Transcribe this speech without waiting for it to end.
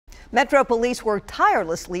Metro Police work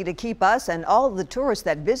tirelessly to keep us and all of the tourists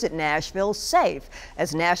that visit Nashville safe.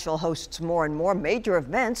 As Nashville hosts more and more major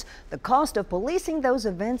events, the cost of policing those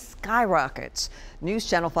events skyrockets. News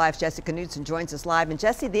Channel 5's Jessica Knudsen joins us live. And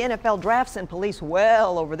Jesse, the NFL draft sent police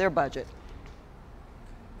well over their budget.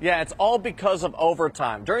 Yeah, it's all because of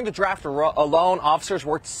overtime. During the draft alone, officers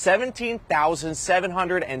worked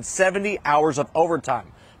 17,770 hours of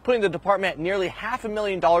overtime, putting the department at nearly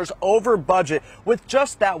 $500,000 over budget with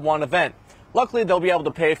just that one event. Luckily, they'll be able to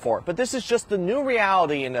pay for it, but this is just the new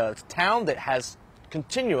reality in a town that has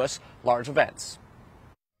continuous large events.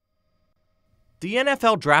 The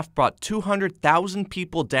NFL draft brought 200,000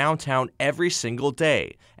 people downtown every single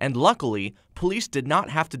day, and luckily, police did not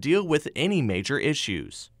have to deal with any major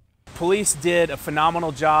issues. Police did a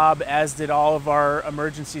phenomenal job, as did all of our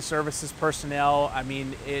emergency services personnel. I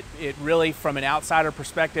mean, it really, from an outsider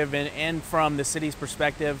perspective and from the city's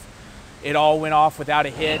perspective, it all went off without a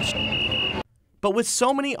hitch. But with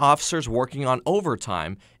so many officers working on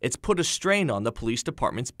overtime, it's put a strain on the police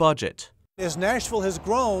department's budget. As Nashville has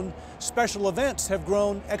grown, special events have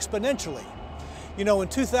grown exponentially. You know, in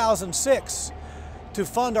 2006, to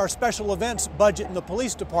fund our special events budget in the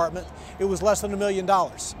police department, it was less than $1 million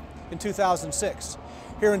in 2006.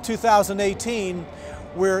 Here in 2018,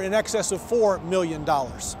 we're in excess of $4 million.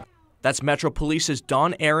 That's Metro Police's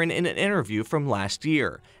Don Aaron in an interview from last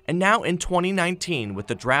year. And now in 2019, with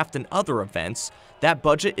the draft and other events, that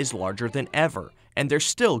budget is larger than ever, and they're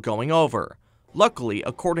still going over. Luckily,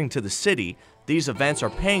 according to the city, these events are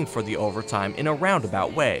paying for the overtime in a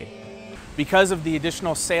roundabout way. Because of the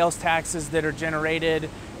additional sales taxes that are generated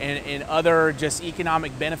and other just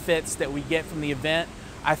economic benefits that we get from the event,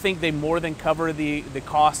 I think they more than cover the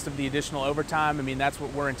cost of the additional overtime. I mean, that's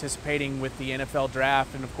what we're anticipating with the NFL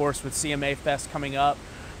draft, and of course with CMA Fest coming up,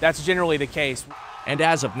 that's generally the case. And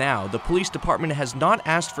as of now, the police department has not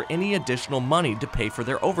asked for any additional money to pay for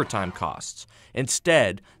their overtime costs.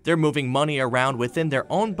 Instead, they're moving money around within their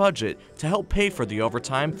own budget to help pay for the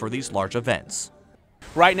overtime for these large events.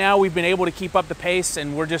 Right now, we've been able to keep up the pace,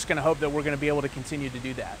 and we're just going to hope that we're going to be able to continue to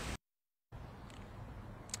do that.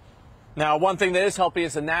 Now, one thing that is helping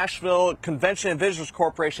is the Nashville Convention and Visitors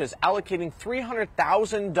Corporation is allocating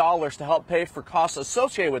 $300,000 to help pay for costs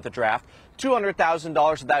associated with the draft.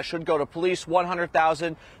 $200,000 of that should go to police,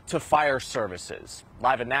 $100,000 to fire services.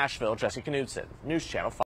 Live in Nashville, Jessica Knudsen, News Channel 5.